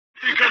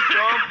Think I'm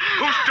dumb?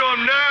 Who's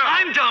dumb now?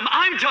 I'm dumb.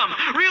 I'm dumb.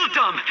 Real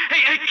dumb.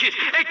 Hey, kid,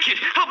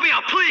 help me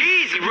out,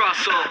 please. Easy,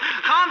 Russell.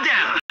 Calm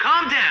down.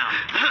 Calm down.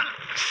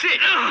 Sit.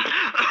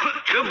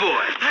 Good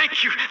boy.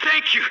 Thank you.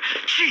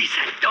 Jeez,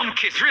 that dumb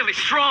kid's really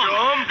strong.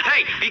 Dumb?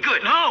 Hey, be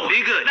good. No.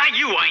 Be good. Not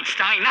you,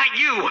 Einstein. Not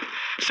you.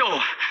 So,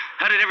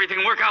 how did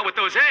everything work out with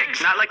those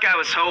eggs? Not like I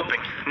was hoping.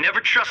 Never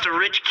trust a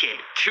rich kid.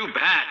 Too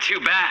bad.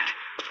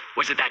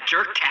 Was it that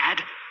jerk,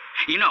 Tad?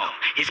 You know,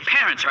 his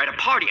parents are at a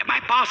party at my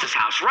boss's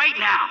house right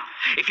now.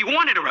 If you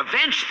wanted a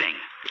revenge thing,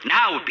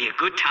 now would be a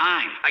good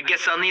time. I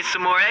guess I'll need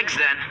some more eggs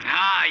then.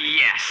 Ah,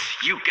 yes.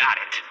 You got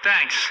it.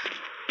 Thanks.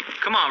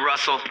 Come on,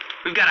 Russell.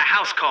 We've got a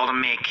house call to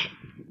make.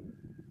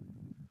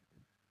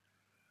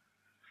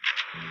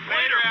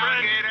 Later,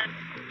 alligator.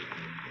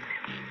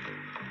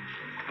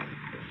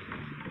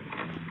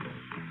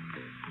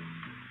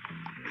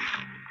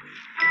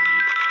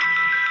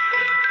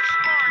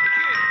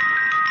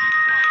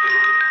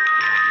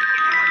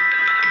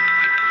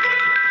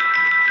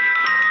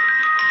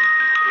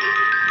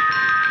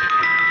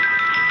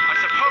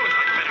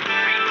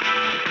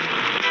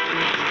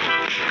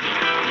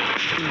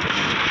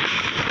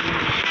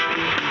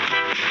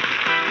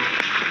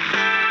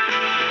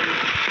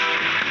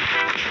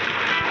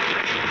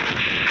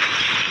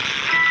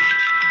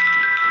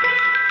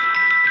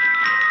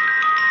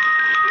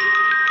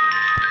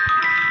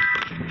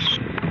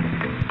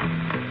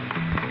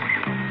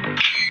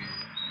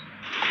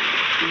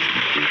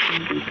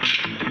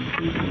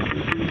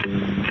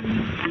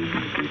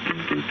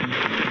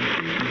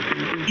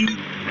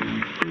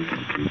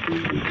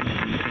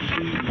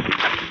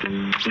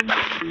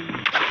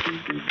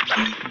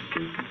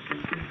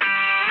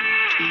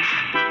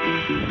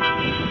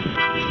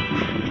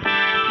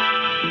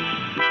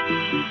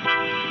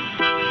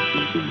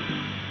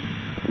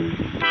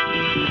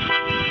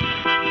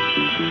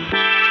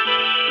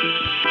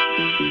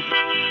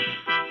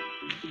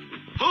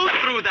 Who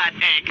threw that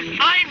egg?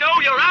 I know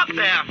you're out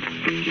there.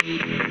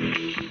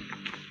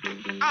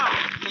 Oh,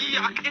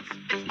 yuck. It's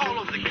all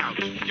over the couch.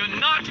 You're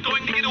not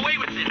going to get away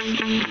with this.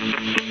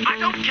 I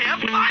don't care.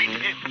 Find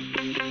him.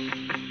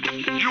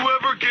 You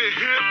ever get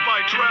hit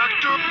by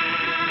tractor?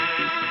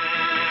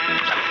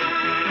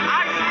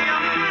 I see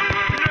him.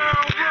 Now,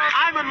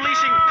 I'm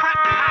unleashing prep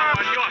power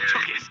on your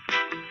tookies.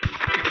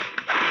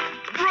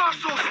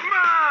 Russell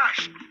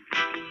smash!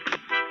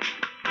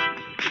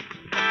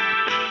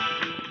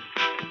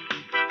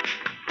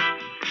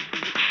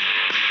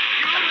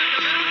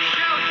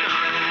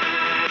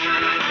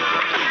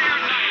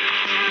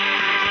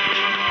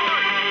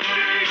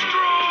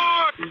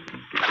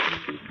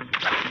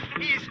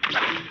 He's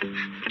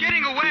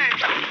getting away.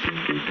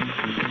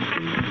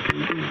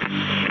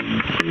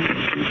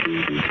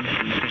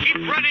 Keep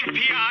running,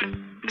 peon.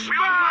 We'll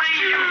find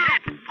you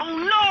yet. Oh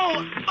no!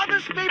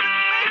 Mother's favorite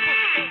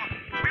maple.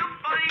 We'll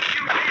find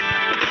you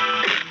yet.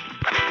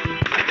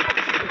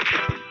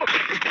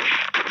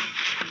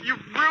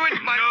 You've ruined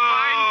my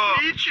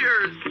fine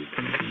features.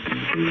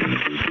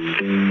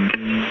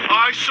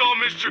 I saw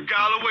Mr.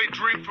 Galloway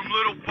drink from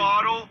little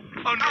bottle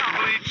under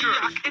bleachers.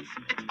 Yuck.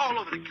 It's all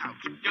over the couch.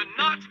 You're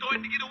not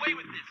going to get away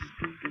with this.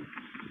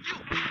 You,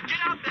 get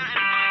out there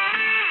and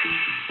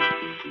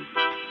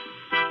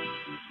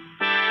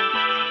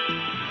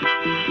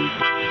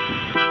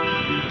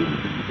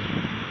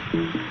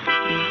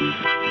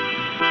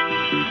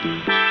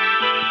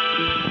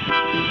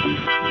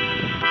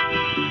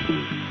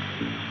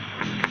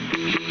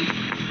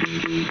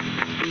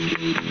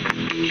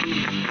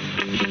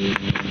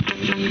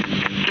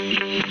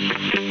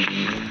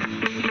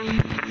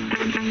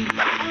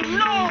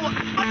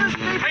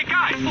Hey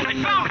guys, I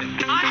found him.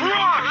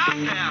 Crush! Out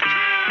there.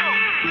 Kill!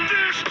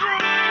 Destroy!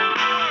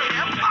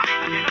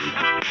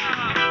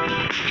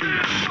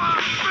 Kiss my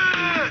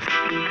fist!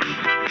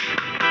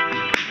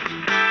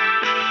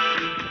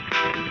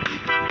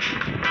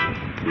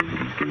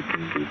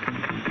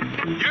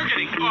 You're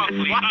getting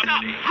awfully What's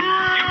up?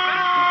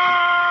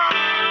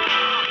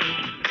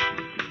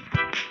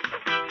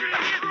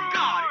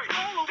 God, it's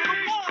all over the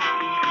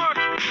wall.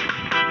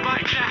 My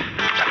dad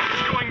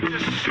is going to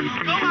sue.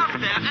 Go out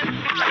there and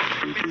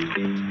find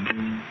physically.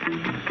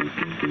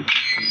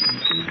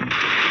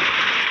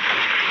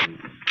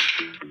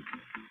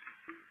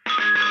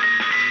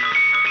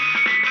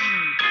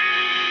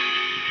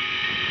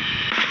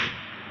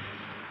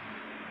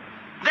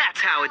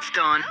 That's how it's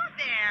done.